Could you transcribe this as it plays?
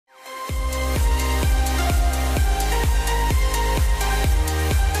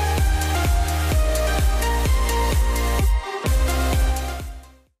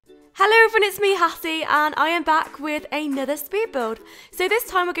Hattie and I am back with another speed build. So this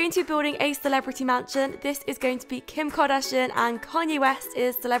time we're going to be building a celebrity mansion. This is going to be Kim Kardashian and Kanye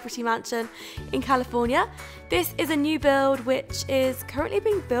West's celebrity mansion in California. This is a new build which is currently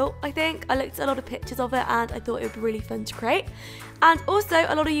being built, I think. I looked at a lot of pictures of it and I thought it would be really fun to create. And also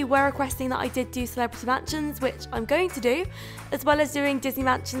a lot of you were requesting that I did do celebrity mansions, which I'm going to do, as well as doing Disney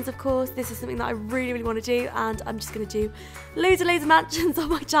mansions, of course. This is something that I really want to do, and I'm just going to do loads of mansions on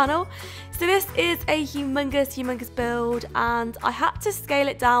my channel. So this is a humongous build, and I had to scale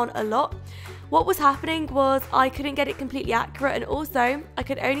it down a lot. What was happening was I couldn't get it completely accurate, and also I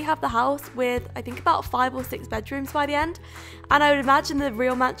could only have the house with I think about 5 or 6 bedrooms by the end, and I would imagine the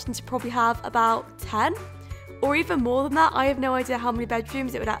real mansion to probably have about 10 or even more than that. I have no idea how many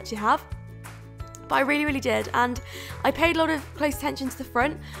bedrooms it would actually have, but I really did, and I paid a lot of close attention to the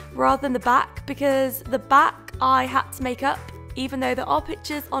front rather than the back, because the back I had to make up, even though there are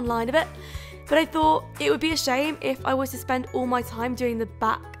pictures online of it. But I thought it would be a shame if I was to spend all my time doing the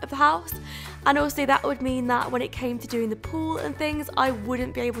back of the house, and also that would mean that when it came to doing the pool and things, I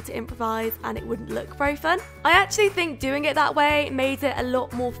wouldn't be able to improvise and it wouldn't look very fun. I actually think doing it that way made it a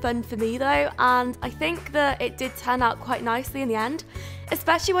lot more fun for me though, and I think that it did turn out quite nicely in the end.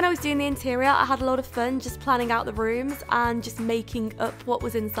 Especially when I was doing the interior, I had a lot of fun just planning out the rooms and just making up what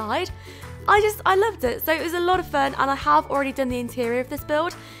was inside. I loved it, so it was a lot of fun, and I have already done the interior of this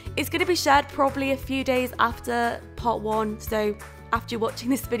build. It's going to be shared probably a few days after part 1, so after you're watching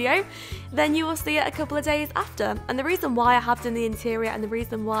this video, then you will see it a couple of days after. And the reason why I have done the interior and the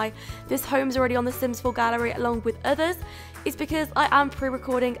reason why this home's already on the Sims 4 gallery along with others is because I am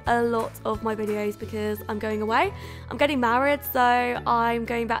pre-recording a lot of my videos because I'm going away. I'm getting married, so I'm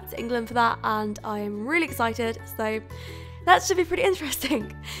going back to England for that, and I am really excited, so that should be pretty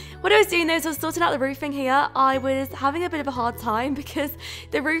interesting. What I was doing though is I was sorting out the roofing here. I was having a bit of a hard time because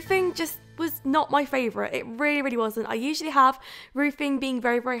the roofing just was not my favourite. It really wasn't. I usually have roofing being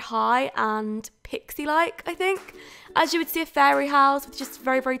very high and pixie-like, I think. As you would see a fairy house with just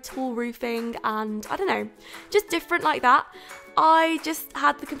very tall roofing, and I don't know, just different like that. I just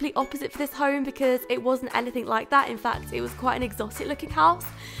had the complete opposite for this home because it wasn't anything like that. In fact, it was quite an exotic looking house,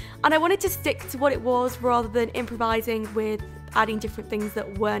 and I wanted to stick to what it was rather than improvising with adding different things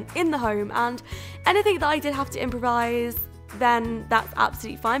that weren't in the home. And anything that I did have to improvise, then that's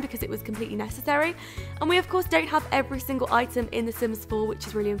absolutely fine because it was completely necessary. And we of course don't have every single item in The Sims 4, which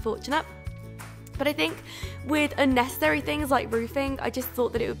is really unfortunate. But I think with unnecessary things like roofing, I just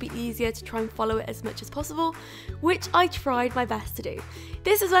thought that it would be easier to try and follow it as much as possible, which I tried my best to do.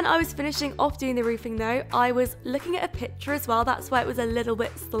 This is when I was finishing off doing the roofing though. I was looking at a picture as well. That's why it was a little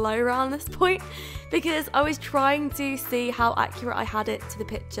bit slow around this point, because I was trying to see how accurate I had it to the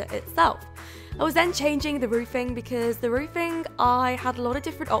picture itself. I was then changing the roofing because the roofing, I had a lot of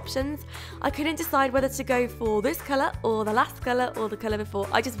different options. I couldn't decide whether to go for this colour or the last colour or the colour before.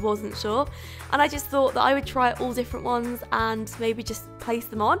 I just wasn't sure, and I just thought that I would try all different ones and maybe just place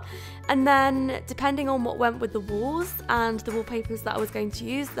them on, and then depending on what went with the walls and the wallpapers that I was going to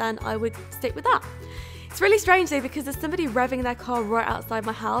use, then I would stick with that. It's really strange though because there's somebody revving their car right outside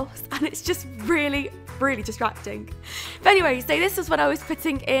my house, and it's just really distracting. But anyway, so this was when I was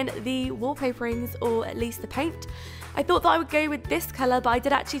putting in the wallpaperings, or at least the paint. I thought that I would go with this colour, but I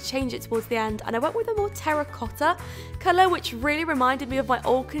did actually change it towards the end, and I went with a more terracotta colour, which really reminded me of my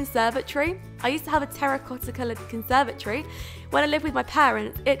old conservatory. I used to have a terracotta coloured conservatory when I lived with my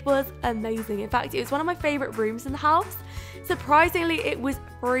parents. It was amazing. In fact, it was one of my favourite rooms in the house. Surprisingly, it was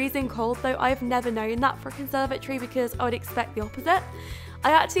freezing cold though. I've never known that for a conservatory because I would expect the opposite.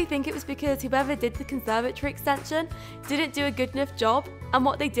 I actually think it was because whoever did the conservatory extension didn't do a good enough job, and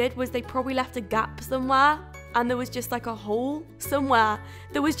what they did was they probably left a gap somewhere, and there was just like a hole somewhere.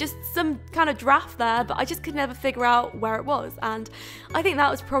 There was just some kind of draft there, but I just could never figure out where it was, and I think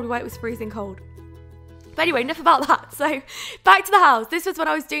that was probably why it was freezing cold. But anyway, enough about that. So back to the house. This was when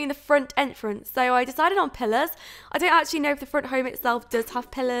I was doing the front entrance. So I decided on pillars. I don't actually know if the front home itself does have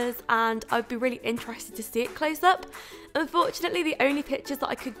pillars, and I'd be really interested to see it close up. Unfortunately, the only pictures that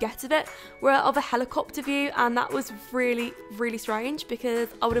I could get of it were of a helicopter view, and that was really strange because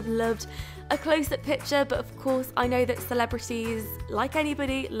I would have loved a close-up picture, but of course I know that celebrities, like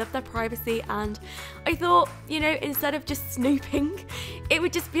anybody, love their privacy, and I thought, you know, instead of just snooping, it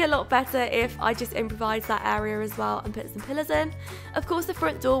would just be a lot better if I just improvised that area as well and put some pillars in. Of course, the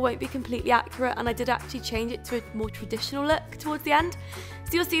front door won't be completely accurate, and I did actually change it to a more traditional look towards the end,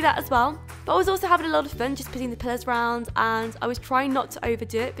 so you'll see that as well. But I was also having a lot of fun just putting the pillars around, and I was trying not to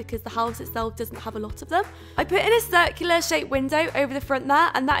overdo it because the house itself doesn't have a lot of them. I put in a circular shaped window over the front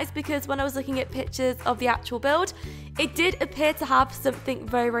there, and that is because when I was looking at pictures of the actual build, it did appear to have something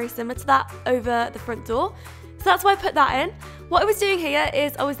very, very similar to that over the front door. So that's why I put that in. What I was doing here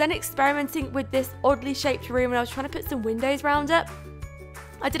is I was then experimenting with this oddly shaped room and I was trying to put some windows around it.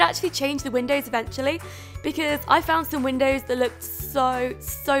 I did actually change the windows eventually because I found some windows that looked so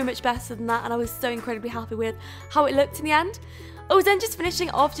much better than that, and I was so incredibly happy with how it looked in the end. I was then just finishing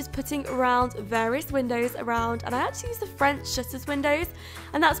off just putting around various windows around, and I actually used the French shutters windows,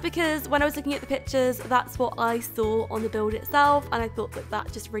 and that's because when I was looking at the pictures, that's what I saw on the build itself, and I thought that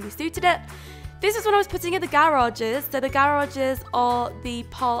that just really suited it. This is when I was putting in the garages. So the garages are the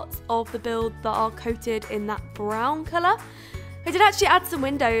parts of the build that are coated in that brown colour. I did actually add some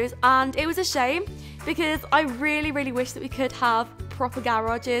windows, and it was a shame because I really wish that we could have proper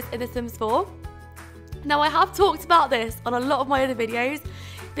garages in The Sims 4. Now, I have talked about this on a lot of my other videos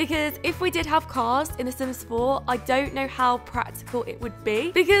because if we did have cars in The Sims 4, I don't know how practical it would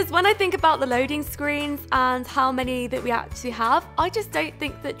be, because when I think about the loading screens and how many that we actually have, I just don't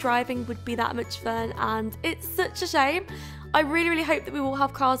think that driving would be that much fun, and it's such a shame. I really hope that we will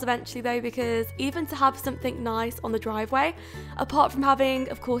have cars eventually though, because even to have something nice on the driveway, apart from having,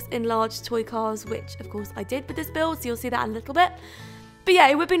 of course, enlarged toy cars, which of course I did with this build, so you'll see that in a little bit. But yeah,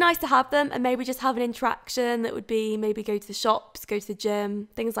 it would be nice to have them and maybe just have an interaction that would be maybe go to the shops, go to the gym,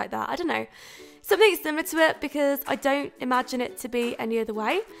 things like that. I don't know. Something similar to it, because I don't imagine it to be any other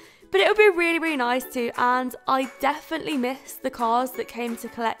way. But it would be really nice too, and I definitely miss the cars that came to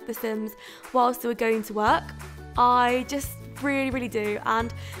collect the Sims whilst they were going to work. I just really do,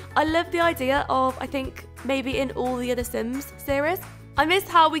 and I love the idea of, I think, maybe in all the other Sims series. I missed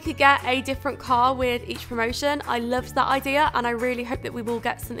how we could get a different car with each promotion. I loved that idea, and I really hope that we will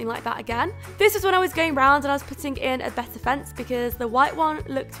get something like that again. This is when I was going around and I was putting in a better fence because the white one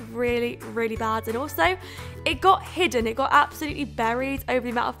looked really bad, and also it got hidden. It got absolutely buried over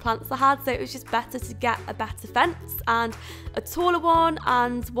the amount of plants I had, so it was just better to get a better fence and a taller one,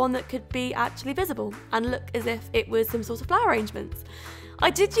 and one that could be actually visible and look as if it was some sort of flower arrangements. I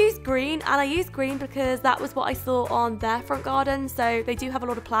did use green, and I used green because that was what I saw on their front garden, so they do have a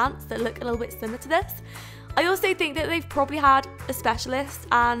lot of plants that look a little bit similar to this. I also think that they've probably had a specialist,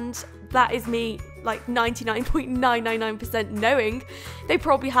 and that is me like 99.999% knowing they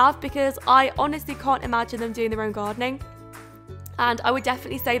probably have, because I honestly can't imagine them doing their own gardening. And I would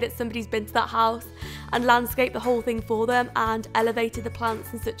definitely say that somebody's been to that house and landscaped the whole thing for them and elevated the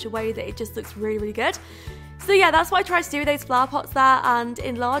plants in such a way that it just looks really good. So yeah, that's what I tried to do with those flower pots there, and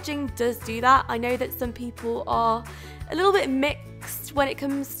enlarging does do that. I know that some people are a little bit mixed when it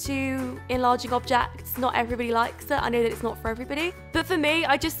comes to enlarging objects. Not everybody likes it. I know that it's not for everybody. But for me,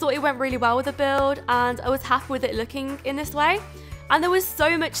 I just thought it went really well with the build, and I was happy with it looking in this way. And there was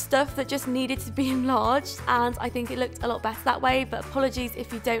so much stuff that just needed to be enlarged, and I think it looked a lot better that way. But apologies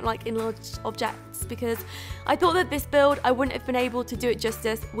if you don't like enlarged objects, because I thought that this build, I wouldn't have been able to do it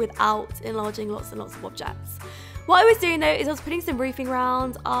justice without enlarging lots and lots of objects. What I was doing though is I was putting some roofing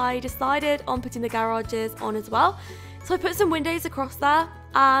around. I decided on putting the garages on as well. So I put some windows across there,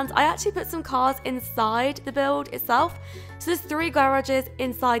 and I actually put some cars inside the build itself. So there's 3 garages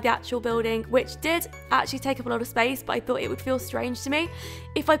inside the actual building, which did actually take up a lot of space, but I thought it would feel strange to me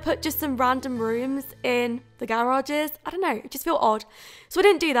if I put just some random rooms in the garages. I don't know, it just feel odd. So I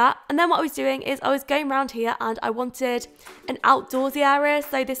didn't do that. And then what I was doing is I was going around here, and I wanted an outdoorsy area,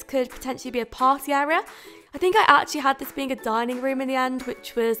 so this could potentially be a party area. I think I actually had this being a dining room in the end,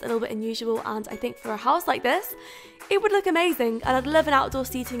 which was a little bit unusual, and I think for a house like this, it would look amazing, and I'd love an outdoor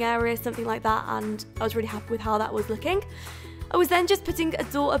seating area, something like that, and I was really happy with how that was looking. I was then just putting a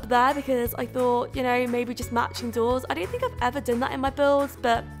door up there because I thought, you know, maybe just matching doors. I don't think I've ever done that in my builds,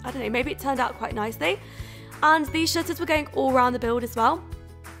 but I don't know, maybe it turned out quite nicely. And these shutters were going all around the build as well.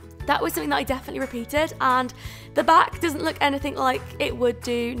 That was something that I definitely repeated, and the back doesn't look anything like it would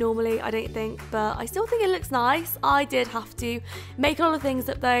do normally, I don't think, but I still think it looks nice. I did have to make a lot of things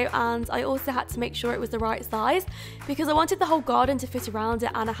up though, and I also had to make sure it was the right size because I wanted the whole garden to fit around it,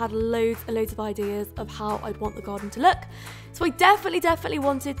 and I had loads and loads of ideas of how I'd want the garden to look. So I definitely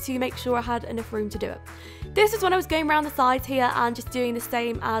wanted to make sure I had enough room to do it. This is when I was going around the sides here and just doing the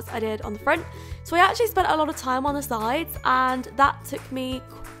same as I did on the front. So I actually spent a lot of time on the sides, and that took me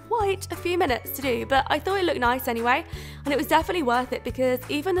quite a few minutes to do, but I thought it looked nice anyway, and it was definitely worth it because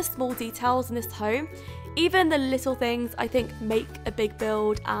even the small details in this home, even the little things, I think make a big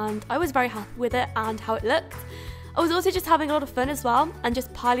build, and I was very happy with it and how it looked. I was also just having a lot of fun as well, and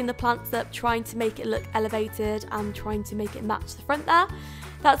just piling the plants up, trying to make it look elevated and trying to make it match the front there.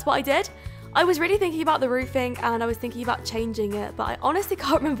 That's what I did. I was really thinking about the roofing, and I was thinking about changing it, but I honestly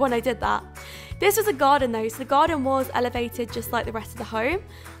can't remember when I did that. This was a garden though, so the garden was elevated just like the rest of the home.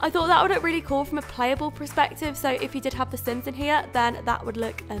 I thought that would look really cool from a playable perspective, so if you did have the Sims in here, then that would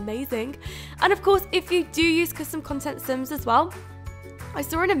look amazing. And of course, if you do use custom content Sims as well, I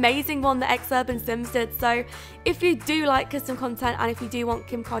saw an amazing one that Urban Sims did, so if you do like custom content and if you do want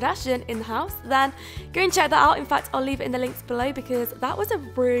Kim Kardashian in the house, then go and check that out. In fact, I'll leave it in the links below because that was a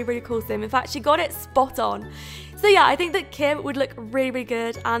really cool sim. In fact, she got it spot on. So yeah, I think that Kim would look really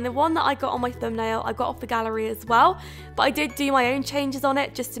good, and the one that I got on my thumbnail, I got off the gallery as well, but I did do my own changes on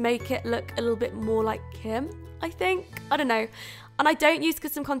it just to make it look a little bit more like Kim, I think. I don't know. And I don't use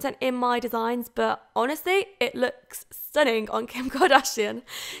custom content in my designs, but honestly, it looks stunning on Kim Kardashian.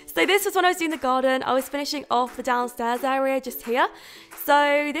 So this was when I was doing the garden. I was finishing off the downstairs area just here.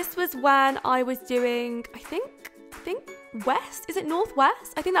 So this was when I was doing, I think West, is it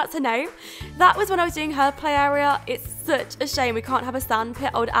Northwest? I think that's her name. That was when I was doing her play area. It's such a shame we can't have a sand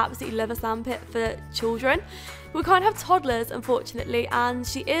pit. I would absolutely love a sand pit for children. We can't have toddlers, unfortunately, and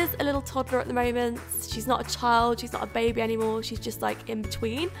she is a little toddler at the moment. She's not a child, she's not a baby anymore, she's just like in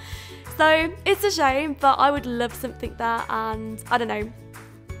between. So it's a shame, but I would love something there, and I don't know.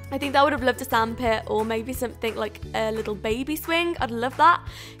 I think I would have loved a sand pit or maybe something like a little baby swing. I'd love that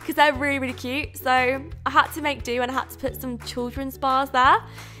because they're really cute. So I had to make do and I had to put some children's bars there.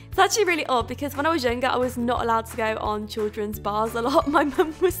 It's actually really odd because when I was younger, I was not allowed to go on children's bars a lot. My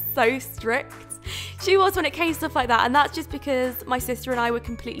mum was so strict. She was when it came to stuff like that, and that's just because my sister and I were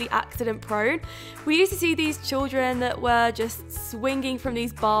completely accident prone. We used to see these children that were just swinging from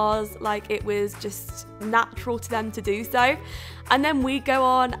these bars like it was just natural to them to do so, and then we'd go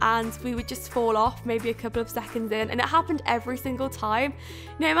on and we would just fall off maybe a couple of seconds in, and it happened every single time,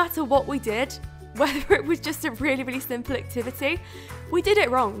 no matter what we did. Whether it was just a really simple activity, we did it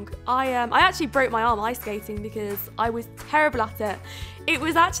wrong. I actually broke my arm ice skating because I was terrible at it. It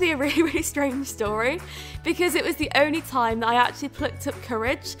was actually a really strange story because it was the only time that I actually plucked up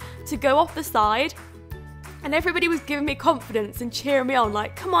courage to go off the side, and everybody was giving me confidence and cheering me on,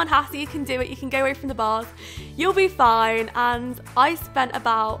 like, come on Hattie, you can do it, you can go away from the bars, you'll be fine. And I spent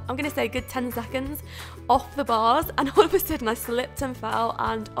about, I'm gonna say a good 10 seconds off the bars, and all of a sudden I slipped and fell,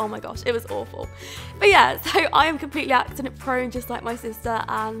 and oh my gosh, it was awful. But yeah, so I am completely accident prone just like my sister,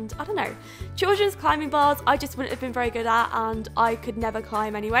 and I don't know, children's climbing bars I just wouldn't have been very good at, and I could never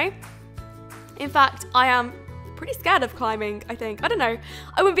climb anyway. In fact, I am pretty scared of climbing, I think. I don't know,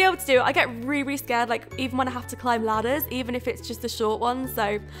 I wouldn't be able to do it. I get really scared, like even when I have to climb ladders, even if it's just the short ones.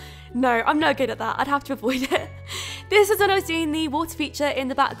 So no, I'm not good at that. I'd have to avoid it. This was when I was doing the water feature in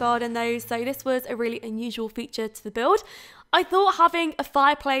the back garden though, so this was a really unusual feature to the build. I thought having a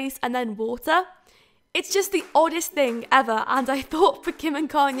fireplace and then water, it's just the oddest thing ever, and I thought for Kim and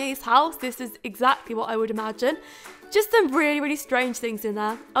Kanye's house, this is exactly what I would imagine. Just some really strange things in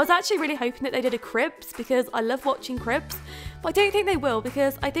there. I was actually really hoping that they did a cribs because I love watching cribs, but I don't think they will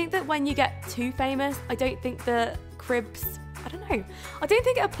because I think that when you get too famous, I don't think that cribs, I don't know, I don't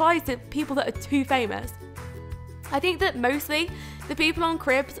think it applies to people that are too famous. I think that mostly the people on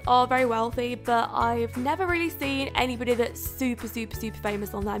cribs are very wealthy, but I've never really seen anybody that's super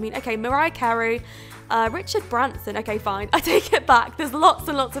famous on there. I mean, okay, Mariah Carey, Richard Branson, okay fine, I take it back, there's lots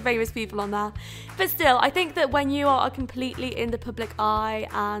and lots of famous people on there. But still, I think that when you are completely in the public eye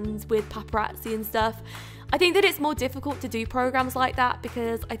and with paparazzi and stuff, I think that it's more difficult to do programs like that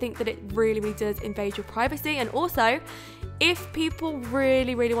because I think that it really does invade your privacy. And also, if people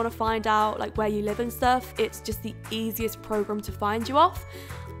really want to find out like where you live and stuff, it's just the easiest program to find you off.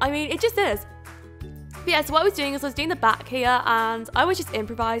 I mean, it just is. But yeah, so what I was doing is I was doing the back here and I was just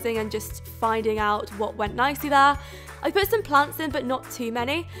improvising and just finding out what went nicely there. I put some plants in, but not too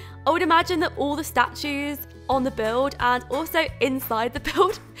many. I would imagine that all the statues on the build and also inside the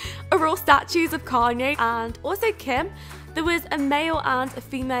build are all statues of Kanye and also Kim. There was a male and a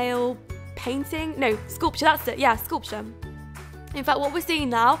female painting, no, sculpture, that's it, yeah, sculpture. In fact, what we're seeing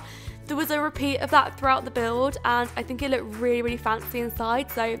now, there was a repeat of that throughout the build, and I think it looked really fancy inside,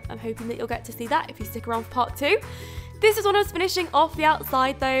 so I'm hoping that you'll get to see that if you stick around for part 2. This is when I was finishing off the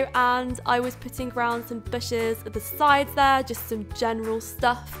outside though, and I was putting around some bushes at the sides there, just some general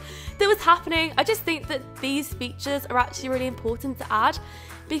stuff that was happening. I just think that these features are actually really important to add,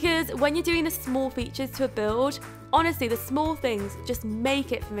 because when you're doing the small features to a build, honestly, the small things just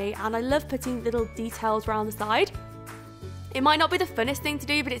make it for me, and I love putting little details around the side. It might not be the funnest thing to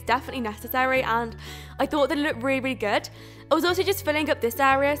do, but it's definitely necessary, and I thought that it looked really good. I was also just filling up this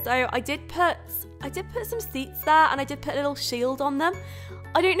area, so I did put some seats there, and I did put a little shield on them.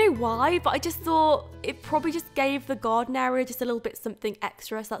 I don't know why, but I just thought it probably just gave the garden area just a little bit something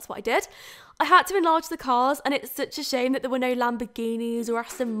extra, so that's what I did. I had to enlarge the cars, and it's such a shame that there were no Lamborghinis or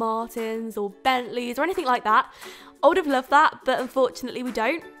Aston Martins or Bentleys or anything like that. I would have loved that, but unfortunately we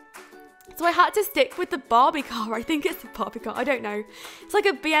don't. So I had to stick with the Barbie car. I think it's the Barbie car, I don't know. It's like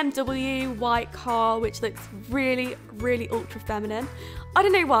a BMW white car, which looks really, really ultra feminine. I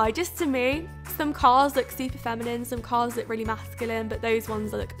don't know why, just to me, some cars look super feminine, some cars look really masculine, but those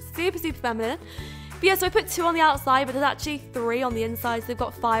ones look super, super feminine. But yeah, so I put 2 on the outside, but there's actually 3 on the inside, so they've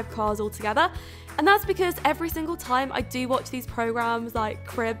got 5 cars altogether. And that's because every single time I do watch these programs like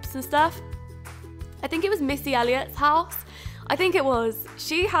Cribs and stuff, I think it was Missy Elliott's house. I think it was.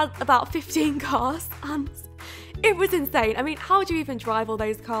 She had about 15 cars and it was insane. I mean, how do you even drive all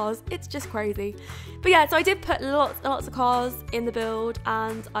those cars? It's just crazy. But yeah, so I did put lots and lots of cars in the build,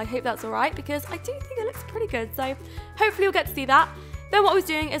 and I hope that's all right because I do think it looks pretty good. So hopefully you'll get to see that. Then what I was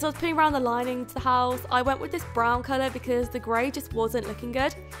doing is I was putting around the lining to the house. I went with this brown colour because the grey just wasn't looking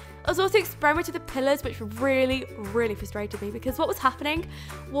good. I was also experimenting with the pillars, which really, really frustrated me because what was happening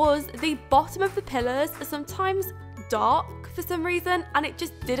was the bottom of the pillars are sometimes dark for some reason, and it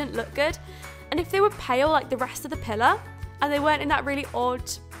just didn't look good. And if they were pale like the rest of the pillar and they weren't in that really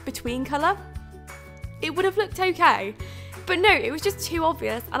odd between colour, it would have looked okay. But no, it was just too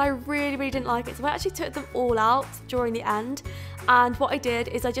obvious, and I really, really didn't like it. So I actually took them all out during the end, and what I did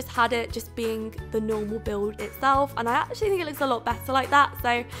is I just had it just being the normal build itself, and I actually think it looks a lot better like that.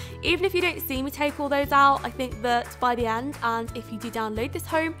 So even if you don't see me take all those out, I think that by the end, and if you do download this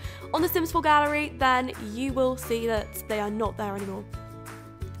home on the Sims 4 gallery, then you will see that they are not there anymore.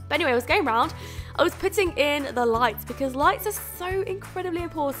 But anyway, I was going around, I was putting in the lights because lights are so incredibly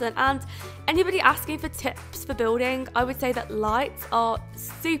important, and anybody asking for tips for building, I would say that lights are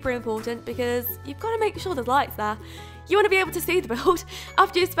super important because you've got to make sure there's lights there. You want to be able to see the build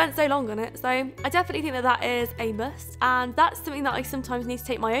after you've spent so long on it. So I definitely think that that is a must, and that's something that I sometimes need to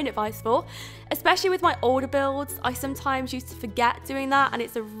take my own advice for, especially with my older builds. I sometimes used to forget doing that, and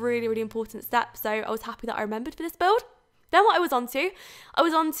it's a really, really important step. So I was happy that I remembered for this build. Then what I was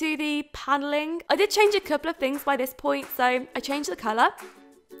onto the paneling. I did change a couple of things by this point. So I changed the colour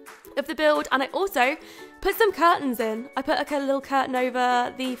of the build, and I also put some curtains in. I put like a little curtain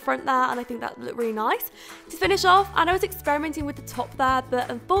over the front there, and I think that looked really nice to finish off. And I was experimenting with the top there,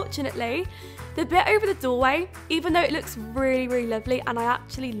 but unfortunately the bit over the doorway, even though it looks really, really lovely and I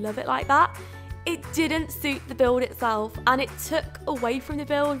actually love it like that, it didn't suit the build itself, and it took away from the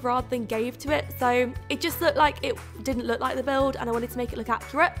build rather than gave to it. So it just looked like it didn't look like the build, and I wanted to make it look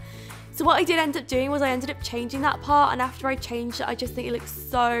accurate. So what I did end up doing was I ended up changing that part, and after I changed it, I just think it looks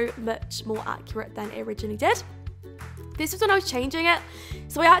so much more accurate than it originally did. This was when I was changing it,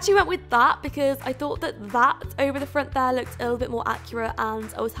 so I actually went with that because I thought that that over the front there looked a little bit more accurate,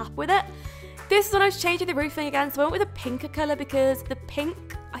 and I was happy with it. This is when I was changing the roofing again, so I went with a pinker colour because the pink,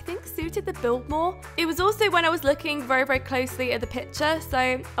 I think, suited the build more. It was also when I was looking very, very closely at the picture, so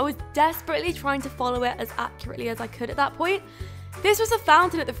I was desperately trying to follow it as accurately as I could at that point. This was a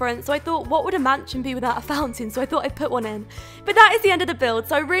fountain at the front, so I thought, what would a mansion be without a fountain? So I thought I'd put one in. But that is the end of the build,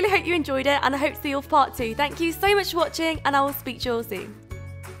 so I really hope you enjoyed it, and I hope to see you all for part 2. Thank you so much for watching, and I will speak to you all soon.